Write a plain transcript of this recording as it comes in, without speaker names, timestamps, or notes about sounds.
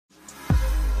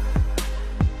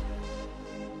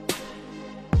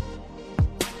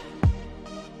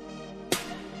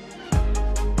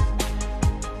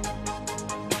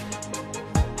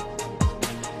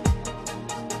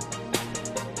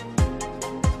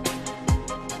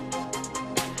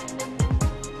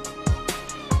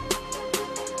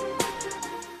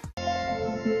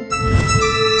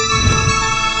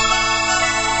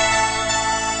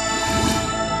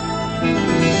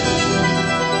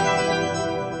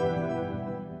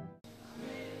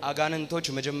አጋንንቶች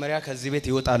መጀመሪያ ከዚህ ቤት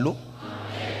ይወጣሉ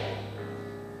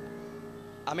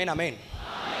አሜን አሜን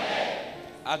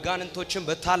አጋንንቶችን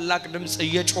በታላቅ ድምጽ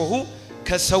እየጮሁ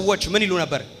ከሰዎች ምን ይሉ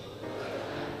ነበር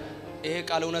ይሄ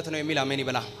ቃል እውነት ነው የሚል አሜን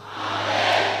ይበላ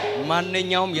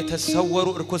ማንኛውም የተሰወሩ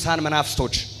እርኩሳን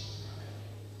መናፍስቶች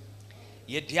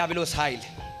የዲያብሎስ ኃይል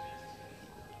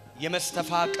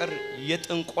የመስተፋቅር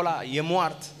የጥንቆላ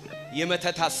የሟርት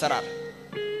የመተት አሰራር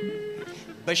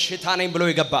በሽታ ነኝ ብሎ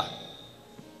ይገባ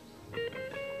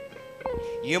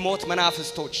የሞት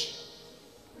መናፍስቶች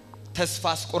ተስፋ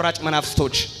አስቆራጭ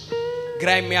መናፍስቶች ግራ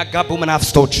የሚያጋቡ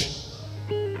መናፍስቶች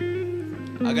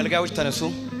አገልጋዮች ተነሱ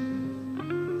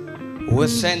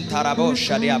ወሰን ታራቦ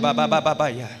ሻዲያ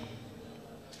ባባባባያ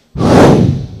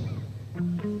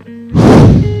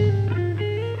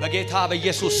በጌታ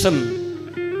በኢየሱስ ስም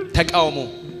ተቃውሙ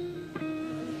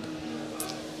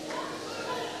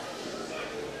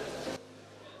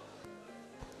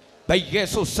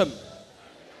በኢየሱስ ስም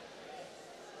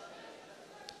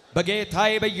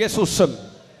በጌታዬ በኢየሱስ ስም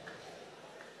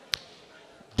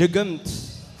ድግምት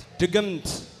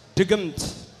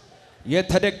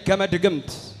የተደገመ ድግምት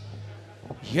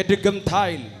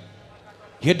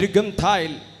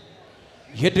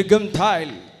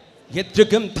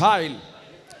የድግምት ኃይል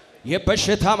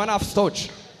የበሽታ መናፍስቶች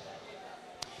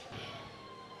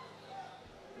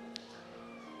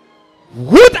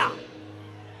ውጣ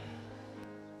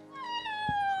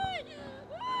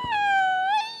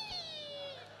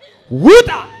ውጣ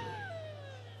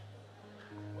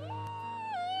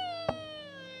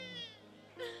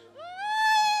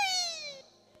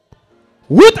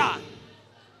ውጣ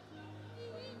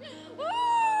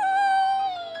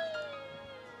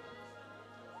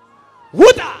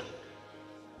ውጣ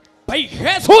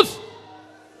በኢየሱስ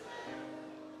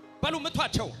በሉ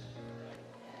ምቷቸው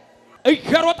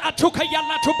እየሮጣችሁ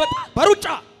ከያላችሁበት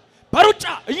በሩጫ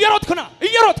እየሮጥክና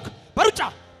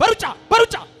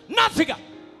በሩጫ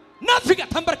ናዚጋ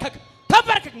ተንበርከክ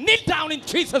kneel down in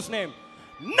Jesus name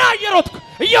ና እየሮጥክ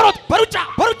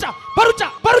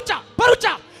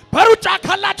በሩጫ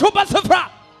ካላችሁበት ስፍራ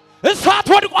እሳት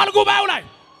ወድቋል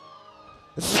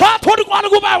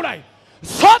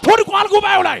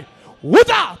ጉባኤው ላይ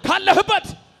ውጣ ካለህበት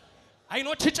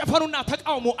አይኖች ይጨፈኑና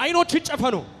ተቃውሞ አይኖች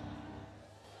ይጨፈኑ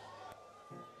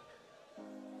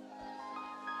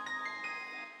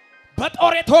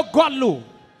በጦር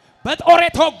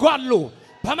የተወጓሉ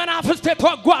በመናፍስት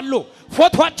የተወጓሉ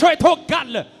ፎቶአቸው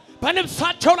የተወጋለ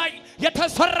በልብሳቸው ላይ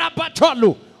የተሰራባቸው አሉ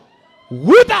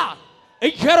ውጣ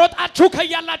እየሮጣችሁ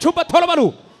ከያላችሁበት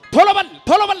ቶሎ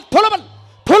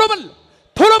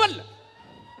በል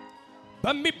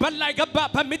በሚበላ ይገባ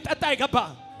በሚጠጣ ይገባ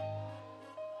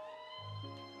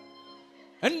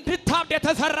እንድታብድ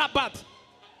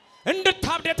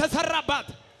የተሰራባት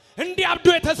እንዲያብዱ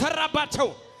የተሰራባቸው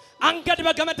አንገድ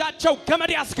በገመዳቸው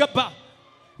ገመድ ያስገባ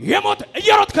የሞት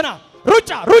እየሮጥክና ሩጫ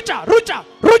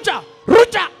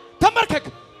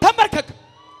ተንበርከክ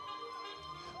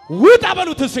ውጣ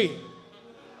በሉት እሺ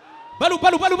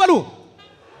በሉ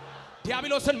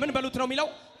ዲያብሎስን ምን በሉት ነው የሚለው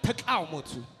ተቃውሞት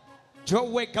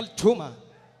ጆዌ ገልቱማ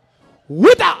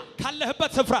ውጣ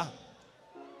ካለህበት ስፍራ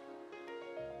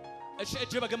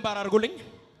እጅ በግንባር አድርጉልኝ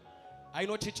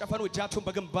አይኖች ይጨፈኑ እጃችሁን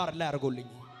በግንባር ላይ አድርጉልኝ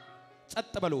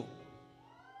ጸጥ በሉ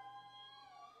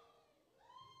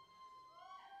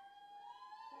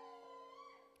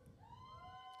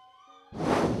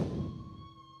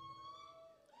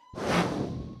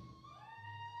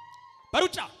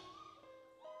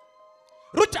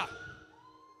ሩጫ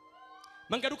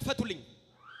መንገዱ ክፈቱልኝ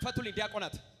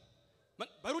ዲያቆናት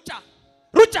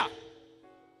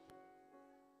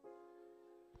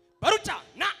በሩጫ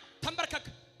ና ተንበርከክ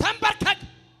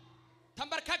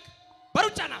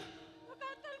በሩጫ ና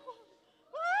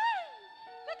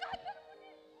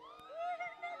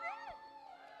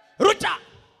ሩጫ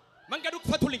መንገዱ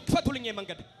ክፈቱልኝ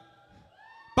መንገድ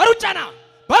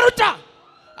በሩጫ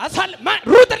አሳል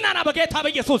ሩጥና ና በጌታ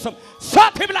በኢየሱስ ስም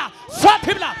ሳት ይብላ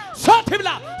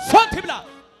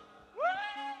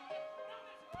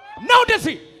ነው ደሲ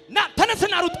ና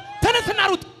ተነስና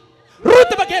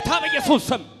ሩጥ በጌታ በኢየሱስ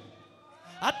ስም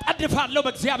አጣድፋለሁ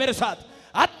በእግዚአብሔር እሳት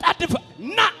አጣድፍ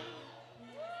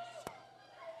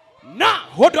ና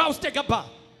ሆዷ ውስጥ የገባ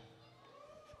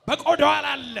በቆዳዋ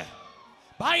ላይ ያለ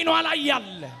በአይኗ ላይ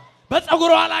ያለ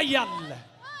በፀጉሯ ላይ ያለ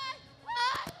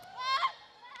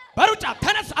በሩጫ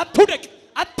ተነስ አትውደቅ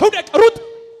ሩጥ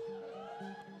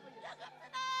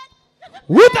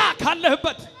ውጣ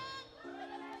ካለህበት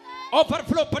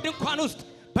ኦቨርፍሎ በድንኳን ውስጥ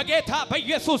በጌታ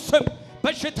በኢየሱስ ስም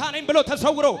በሽታ ነኝ ብሎ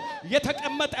ተሰውሮ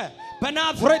የተቀመጠ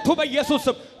በናዝሬቱ በኢየሱስ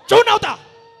ስም ጩኸት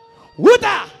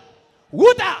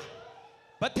ውጣ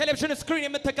በቴሌቪዥን ስክሪን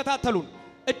የምትከታተሉን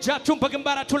እጃችሁን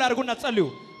በግንባራችሁ ላይ አድርጉና ጸልዩ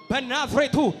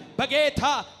በናዝሬቱ በጌታ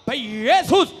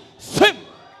በኢየሱስ ስም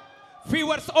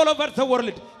viewers all over the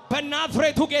world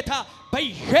በናዝሬቱ ጌታ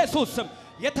በኢየሱስ ስም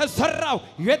የተዘራው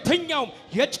የትኛው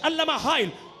የጨለማ ኃይል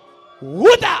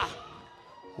ውጣ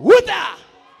ውጣ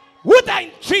ውጣ in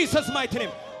Jesus mighty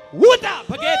name ውጣ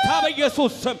በጌታ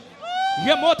በኢየሱስ ስም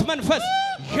የሞት መንፈስ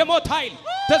የሞት ኃይል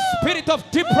the spirit of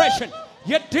depression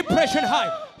የዲፕሬሽን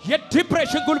ኃይል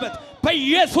የዲፕሬሽን ጉልበት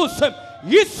በኢየሱስ ስም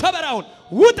ይሰበራውን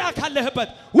ውጣ ካለህበት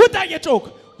ውጣ የጮክ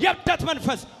የብደት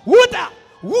መንፈስ ውጣ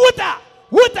ውጣ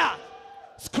ውጣ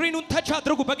ስክሪኑን ተች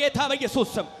አድርጉ በጌታ በኢየሱስ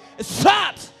ስም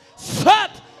እሳት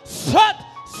እሳት እሳት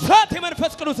እሳት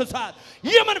የመንፈስ ቅዱስ እሳት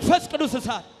የመንፈስ ቅዱስ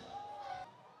እሳት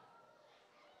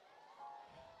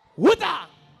ውጣ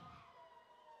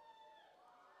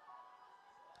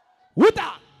ውጣ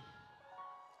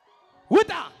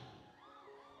ውጣ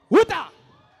ውጣ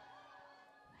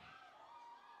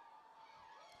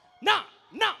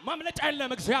ና ማምለጫ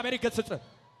የለም እግዚአብሔር ይገስጽ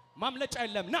ማምለጫ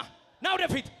የለም ና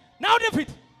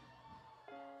ወደፊት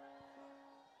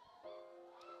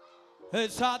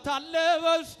እሳት አለ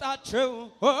በውስጣቸው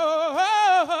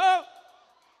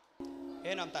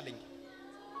ይሄን አምጣልኝ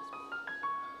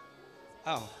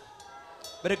አዎ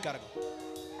ብድቅ አድርገው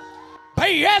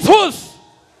በኢየሱስ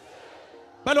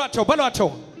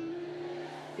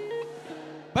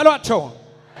በሏቸው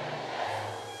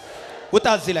ውጣ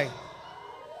እዚህ ላይ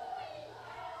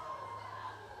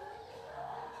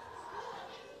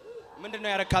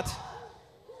ምንድነው ያረካት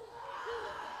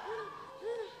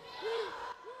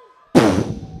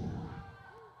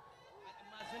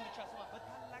ማዘን ብቻ ሰማ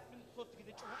በታላቅ ምን ሶስት ጊዜ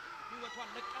ጮኸ ህይወቷን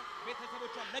ለቀ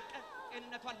ቤተሰቦቿን ለቀ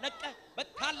ጤንነቷን ለቀ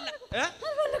በታላቅ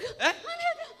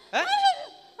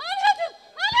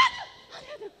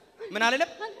ምን አለለም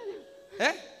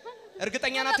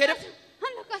እርግጠኛ ናት ሄደም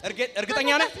እርግጠኛ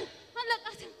ናት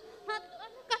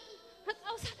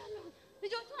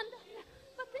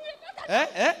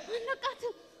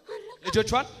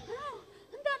ልጆቿን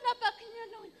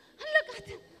እንዳናባከኛለሁ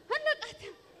አለቃት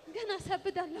ገና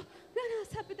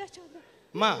ሰብዳቸዋለሁ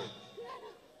ማ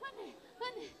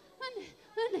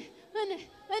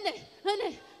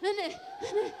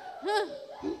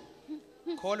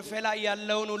ኮልፌላ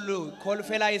ያለውን ሁሉ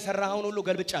ኮልፌላ የሰራውን ሁሉ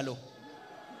ገልብጫለሁ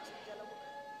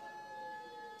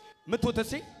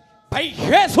ምትወተሲ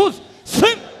በኢየሱስ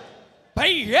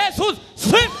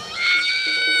ስም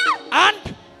አንድ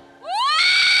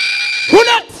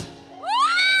ሁለት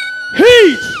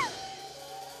ሂድ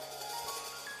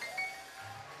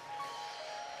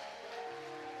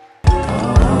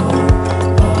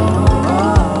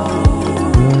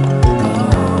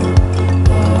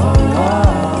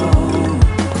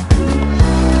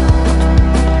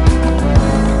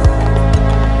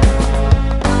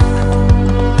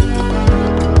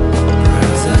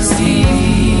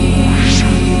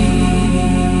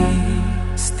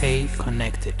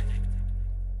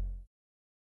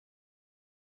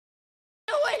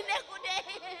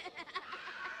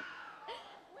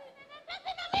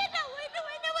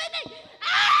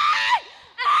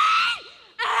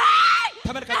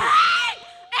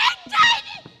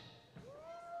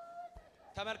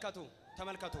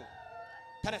ተመልከቱ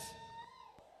ተነስ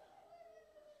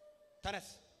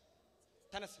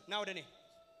ና ወደኔ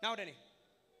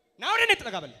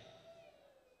ተጠጋበል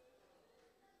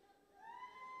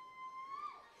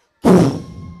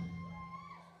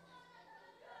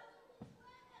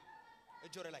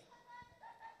እጆሬ ላይ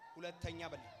ሁለተኛ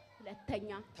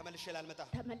ተመልሼ ላልመጣ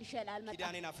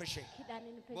ኪዳኔን አፍርሼ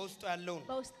በውስጡ ያለውን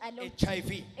ኤችአይቪ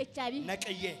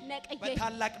ነቅዬ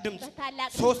በታላቅ ድምጽ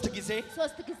ሶስት ጊዜ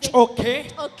ጮኬ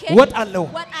ወጣለሁ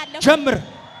ጀምር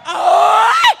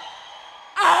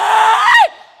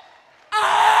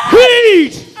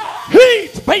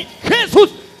ሂድ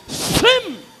በኢየሱስ ስም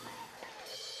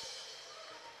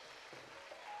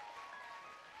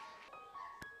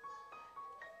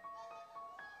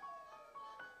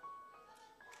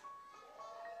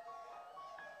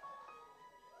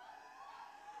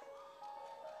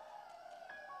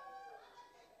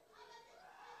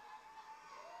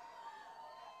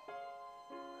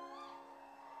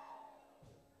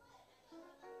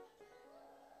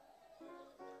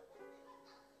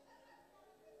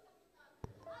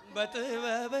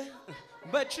በጥበብ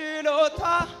በችሎታ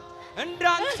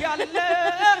እንዳንተ ያለ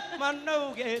ማነው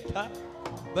ጌታ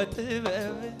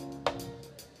በጥበብ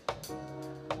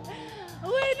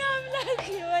ወይ አምላክ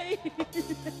ወይ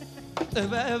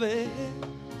ጥበብ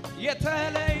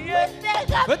የተለየ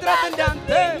ፍጥረት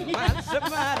እንዳንተ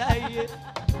ማስማላየ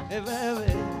ጥበብ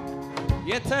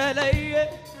የተለየ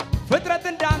ፍጥረት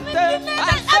እንዳንተ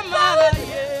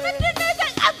ማስማላየ ምንድነው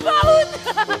ተቀባሁት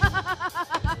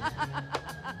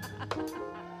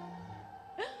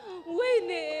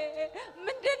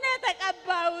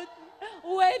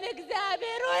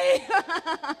እግዚአብሔር ሆይ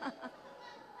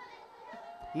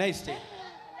ነይ እስቲ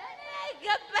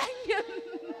አይገባኝም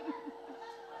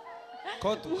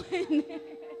ኮቱ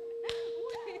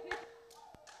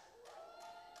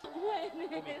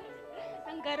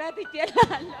አንገራት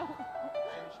ይችላልው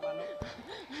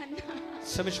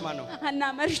ስምሽ ማን ነው አና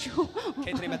መርሹ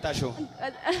ከየት ነው የመጣሽው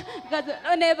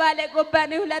እኔ ባሌ ጎባ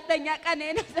ነው ሁለተኛ ቀኔ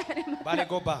ነው ዛሬ ባሌ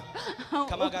ጎባ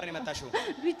ከማን ጋር ነው የመጣሽው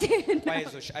ብቻዬን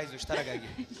አይዞሽ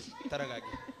ተረጋጊ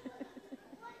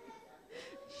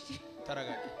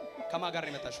ከማን ጋር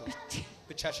ነው የመጣሽው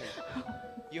ብቻሽን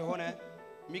የሆነ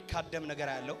ሚካደም ነገር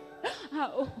ያለው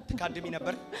አዎ ትካደሚ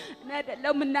ነበር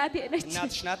አይደለም እናቴ ነች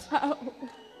እናትሽ ናት አዎ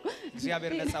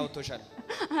እግዚአብሔር ነፃ አውጥቶሻል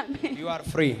አሜን you are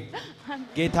free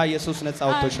ጌታ ኢየሱስ ነፃ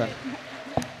አውጥቶሻል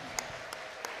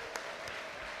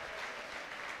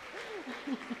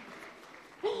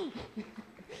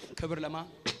ክብር ለማ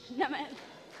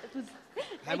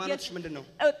ሃይማኖትሽ ምንድነው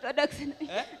ኦርቶዶክስ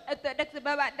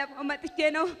በባለፈው መጥቼ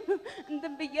ነው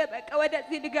እንትን ብዬ በቃ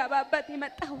ወደዚህ ልገባበት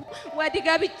የመጣው ወዲህ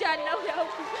ገብቻለሁ ያው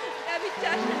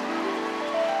ገብቻለሁ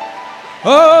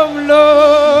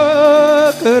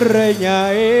አምላክ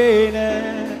እረኛዬ ነህ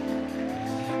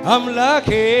አምላኬ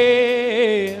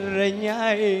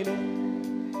እረኛዬ ነህ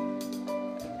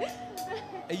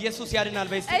ኢየሱስ ያድናል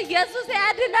በይስ ኢየሱስ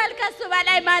ያድናል ከሱ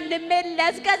በላይ ማንም የለ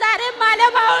እስከ ዛሬም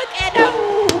አለማወቄ ነው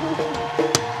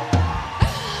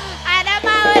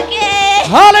አለማወቄ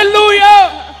ሃሌሉያ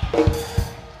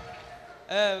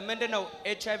ምንድነው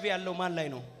ኤችአይቪ ያለው ማን ላይ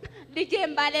ነው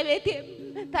ልጄም ባለቤቴም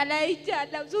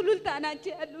ተለያይቻለሁ ሱሉልታ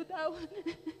ናቸው ያሉት አሁን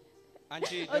አንቺ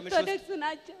ደምሽ ኦርቶዶክስ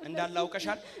ናቸው እንዳለ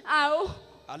አውቀሻል አዎ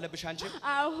አለብሽ አንቺ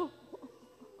አዎ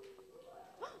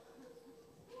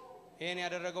ይሄን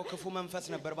ያደረገው ክፉ መንፈስ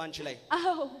ነበር ባንቺ ላይ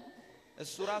አዎ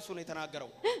እሱ ራሱ ነው የተናገረው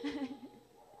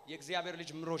የእግዚአብሔር ልጅ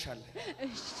ምሮሻል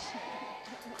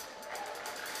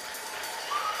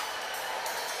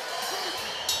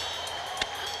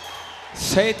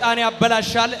ሰይጣን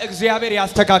ያበላሻል እግዚአብሔር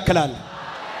ያስተካክላል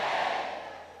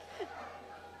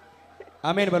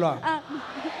አሜን በሏ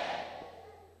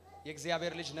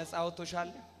የእግዚአብሔር ልጅ ነፃ አውጥቶሻል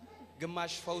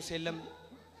ግማሽ ፈውስ የለም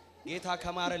ጌታ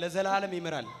ከማረ ለዘላለም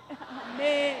ይመራል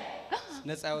አሜን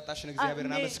ነፃ ያወጣሽን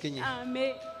እግዚአብሔርን አመስግኝ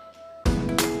አሜን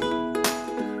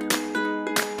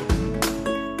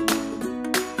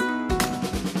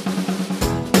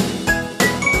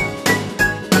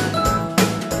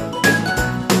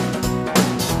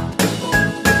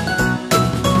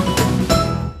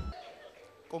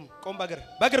ቆም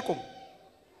በእግር ቆም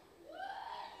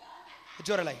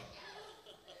እጆር ላይ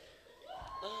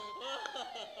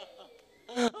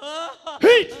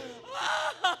ሂድ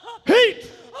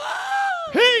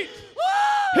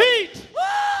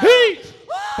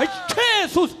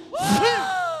በኢየሱስ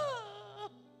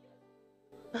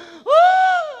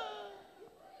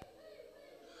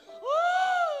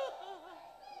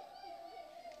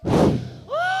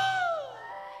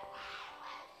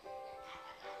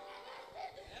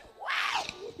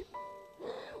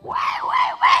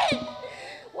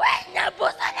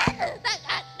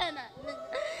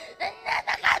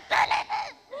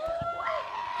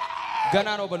ገና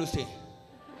ነው በሉስቴ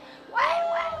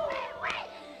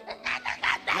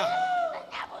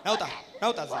ናውጣ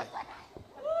ዘለ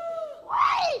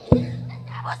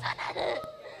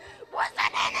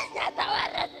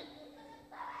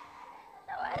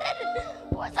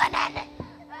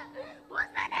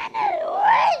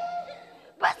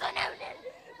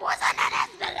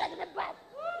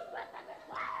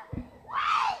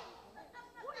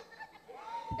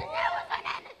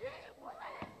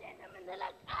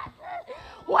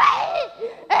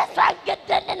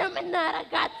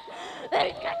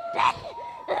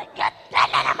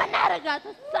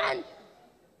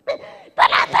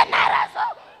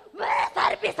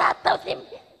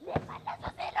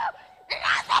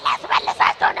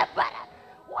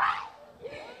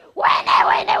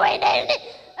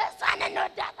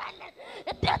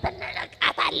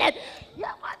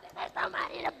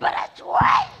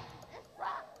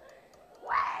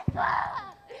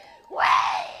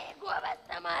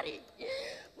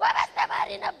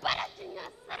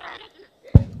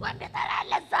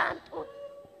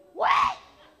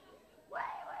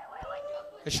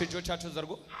እሺ እጆቻችሁን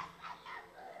ዘርጉ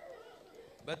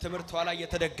በትምህርቷ ላይ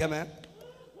የተደገመ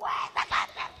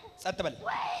ጸጥ በል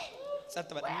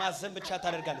ማዘን ብቻ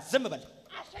ታደርጋለህ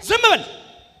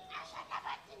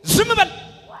ዝም በል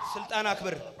ስልጣን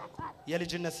አክብር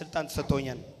የልጅነት ስልጣን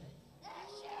ተሰጥቶኛል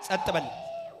ጸጥ በል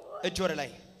እጅ ወደ ላይ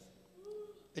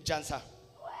እጅ አንሳ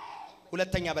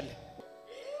ሁለተኛ በል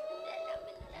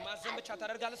ማዘን ብቻ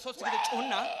ታደርጋለህ ሶስት ጊዜ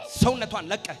ጮህና ሰውነቷን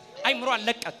ለቀ አይምሯን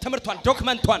ለቀ ትምህርቷን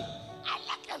ዶክመንቷን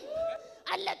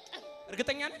አይገለጥም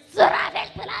እርግጠኛ ነህ ሱራፌል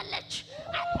ትላለች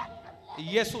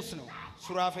ኢየሱስ ነው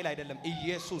ሱራፌል አይደለም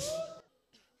ኢየሱስ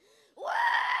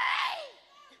ወይ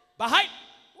በኃይል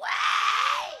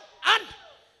ወይ አንድ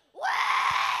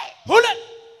ወይ ሁለት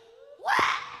ወይ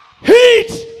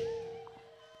ሂድ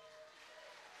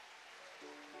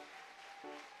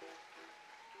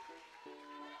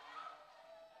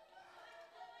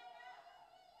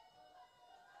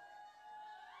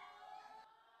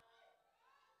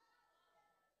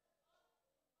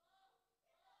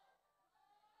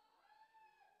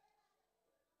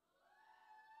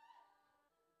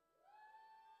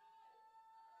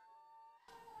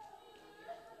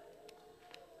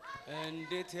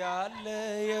እንዴት ያለ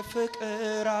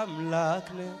የፍቅር አምላክ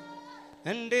ነህ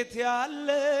እንዴት ያለ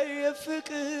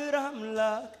የፍቅር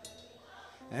አምላክ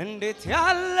እንዴት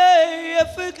ያለ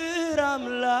የፍቅር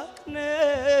አምላክ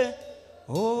ነህ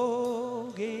ኦ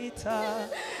ጌታ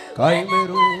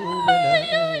ካይምሩ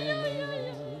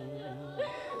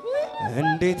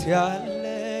እንዴት ያለ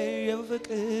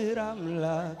የፍቅር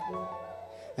አምላክ ነህ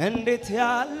እንዴት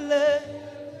ያለ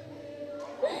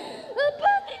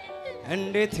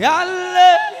እንዴት ያለ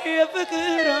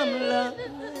የፍቅር አምላክ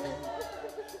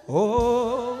ኦ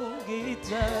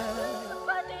ጌታ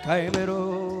ካይምሮ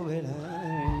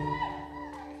በላይ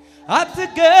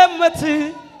አትገመት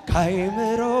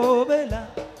ካይምሮ በላይ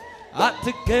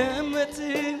አትገመት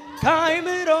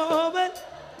ካይምሮ በላይ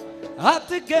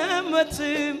አትገመት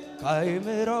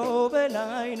ካይምሮ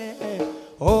በላይ ነህ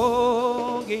ኦ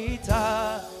ጌታ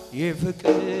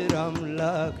የፍቅር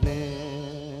አምላክ ነህ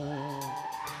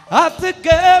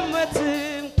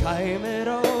አትገመትም ካይምሮ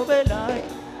በላይ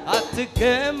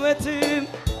አትገመትም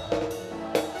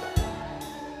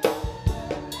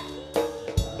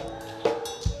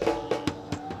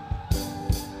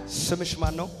ስምሽ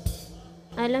ማን ነው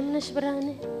አለምነሽ ብርሃኔ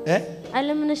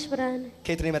አለምነሽ ብርሃኔ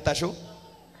ከየት ነው የመጣሽው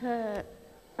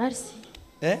አርሲ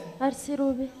አርሲ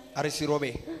ሮቤ አርሲ ሮቤ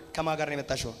ከማን ጋር ነው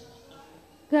የመጣሽው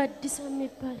ጋዲሳ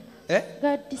የሚባል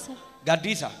ጋዲሳ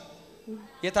ጋዲሳ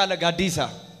የት አለ ጋዲሳ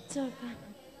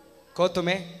ኮቱሜ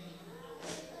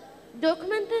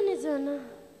ዶክመንትን ይዘና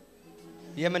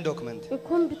የምን ዶክመንት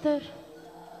ኮምፒውተር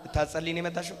ታጸልይ ነው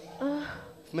የመጣሽው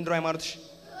ምንድነው ሃይማኖትሽ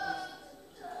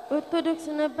ኦርቶዶክስ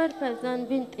ነበር ከዛን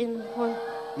ጴንጤን ሆነ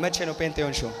መቼ ነው ጴንጤ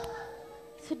ሆንሽው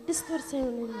 6 ወር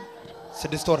ሳይሆን ነበር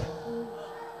 6 ወር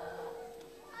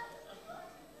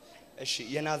እሺ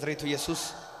የናዝሬቱ ኢየሱስ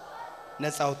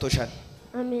ነፃ አውጥቶሻል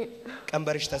አሜን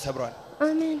ቀንበርሽ ተሰብሯል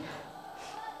አሜን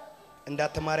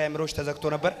እንዳትማሪ አይምሮሽ ተዘግቶ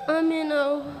ነበር አሜን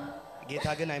ነው ጌታ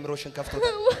ግን አይምሮሽን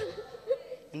ከፍቶታል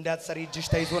እንዳትሰሪ እጅሽ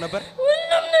ተይዞ ነበር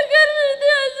ሁሉም ነገር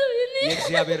ተያዘ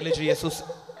የእግዚአብሔር ልጅ ኢየሱስ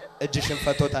እጅሽን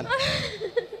ፈቶታል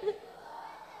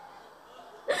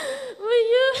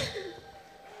ወዮ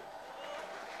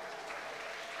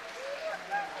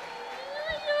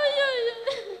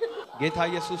ጌታ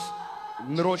ኢየሱስ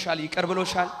ምሮሻል ይቅር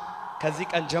ብሎሻል ከዚህ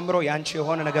ቀን ጀምሮ ያንቺ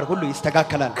የሆነ ነገር ሁሉ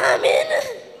ይስተካከላል አሜን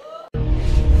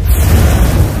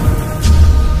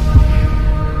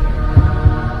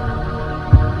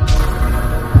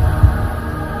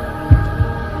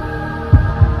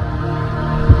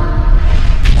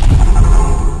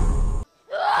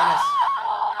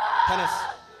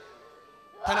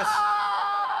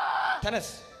ተነስ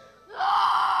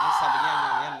አንሳልኛ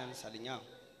ያን አንሳልኛ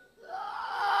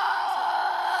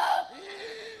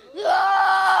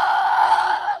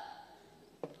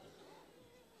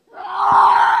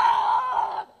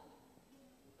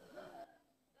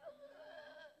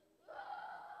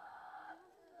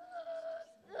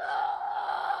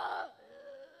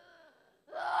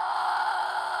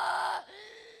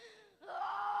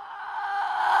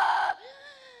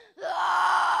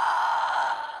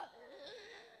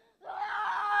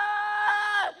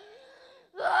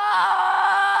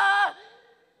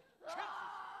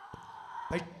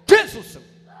በኢየሱስ ስም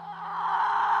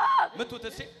ምቱት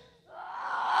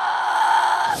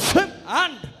ስም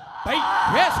አንድ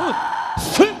በኢየሱስ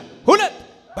ስም ሁለት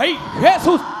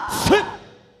በኢየሱስ ስም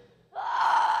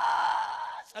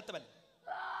ጸጥ በል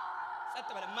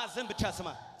ማዘን ብቻ ስማ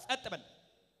ጸጥ በል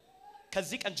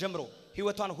ከዚህ ቀን ጀምሮ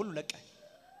ህይወቷን ሁሉ ለቀ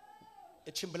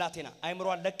እቺን ብላቴና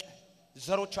አይምሮዋን ለቀ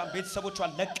ዘሮቿን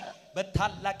ቤተሰቦቿን ለቀ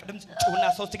በታላቅ ድምጽ ጩህና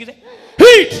 3 ጊዜ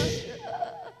ሂድ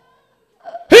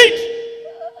ሂድ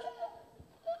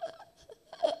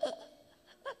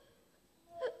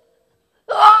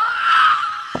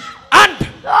አንድ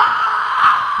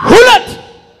ሁለት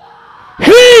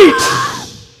ሂድ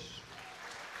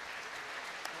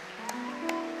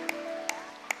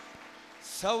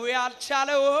ሰው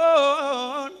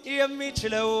ያልቻለውን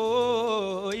የሚችለው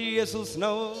ኢየሱስ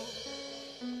ነው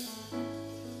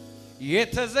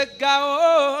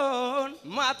የተዘጋውን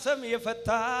ማተም የፈታ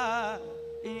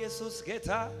ኢየሱስ ጌታ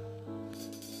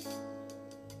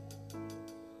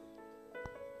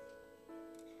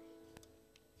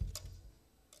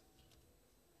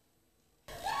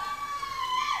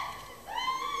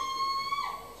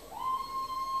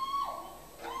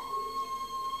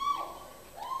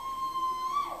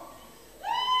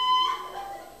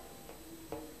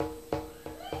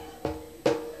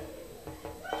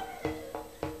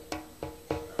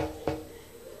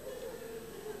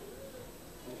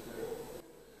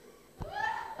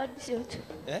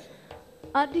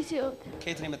አዲስ ህይወት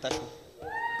ከየት ነው የመጣሽው?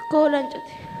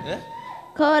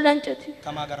 ከወለንጭቲ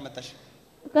ከማን ጋር መጣሽ?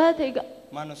 ከቴጋ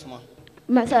ማን ነው ስሟ?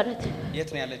 መሰረት የት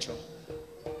ነው ያለችው?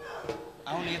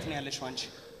 አሁን የት ነው ያለሽው አንቺ?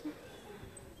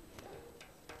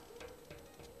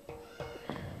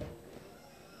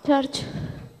 ቸርች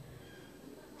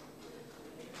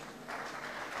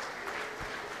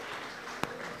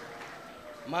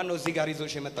ማን ነው እዚህ ጋር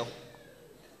ይዞሽ የመጣው?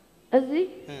 እዚህ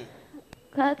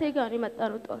ከቴጋ ነው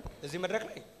የመጣው ጧት እዚህ መድረክ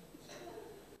ላይ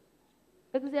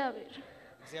እግዚአብሔር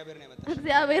ነው ያመጣሽ።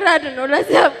 እግዚአብሔር አድኖ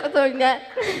ለዚህ አብቅቶኛል።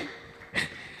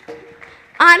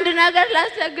 አንድ ነገር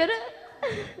ላስቸግር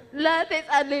ለእህቴ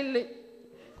ጸልይልኝ።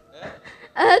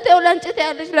 እህቴ ወለንጭት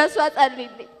ያለች ለሷ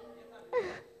ጸልይልኝ።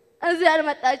 እዚህ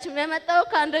አልመጣችም። የመጣው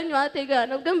ከአንደኛው እህቴ ጋር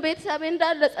ነው፣ ግን ቤተሰቤ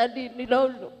እንዳለ ጸልይልኝ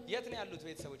ለሁሉ። የት ነው ያሉት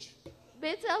ቤተሰቦች?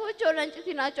 ቤተሰቦች ወለንጭቲ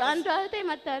ናቸው። አንዷ እህቴ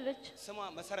መጣለች። ስሟ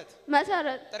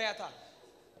መሰረት ጥሪያታ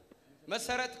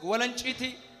መሰረት ወለንጭቲ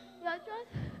ያጫት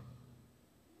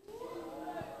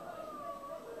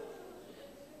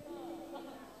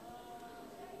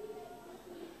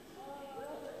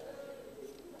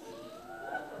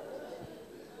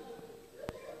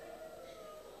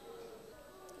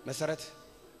መሰረት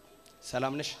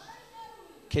ሰላም ነሽ?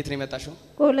 ከየት ነው የመጣሽው?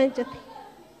 ወለንጭቲ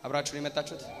አብራችሁ ነው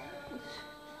የመጣችሁት?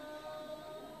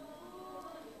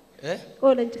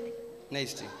 ወለንጭቲ ነይ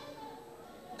እስቲ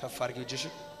ከፍ አድርጊ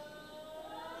እጅሽን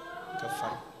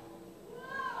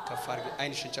ከፍ አድርጊ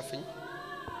አይንሽን ጨፍኝ።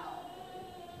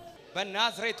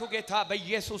 በናዝሬቱ ጌታ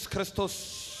በኢየሱስ ክርስቶስ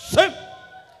ስም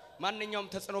ማንኛውም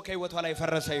ተጽዕኖ ከህይወቷ ላይ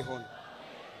የፈረሰ ይሁን።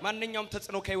 ማንኛውም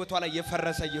ተጽዕኖ ከህይወቷ ላይ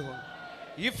የፈረሰ ይሁን።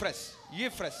 ይፍረስ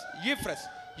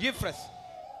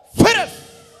ፍረስ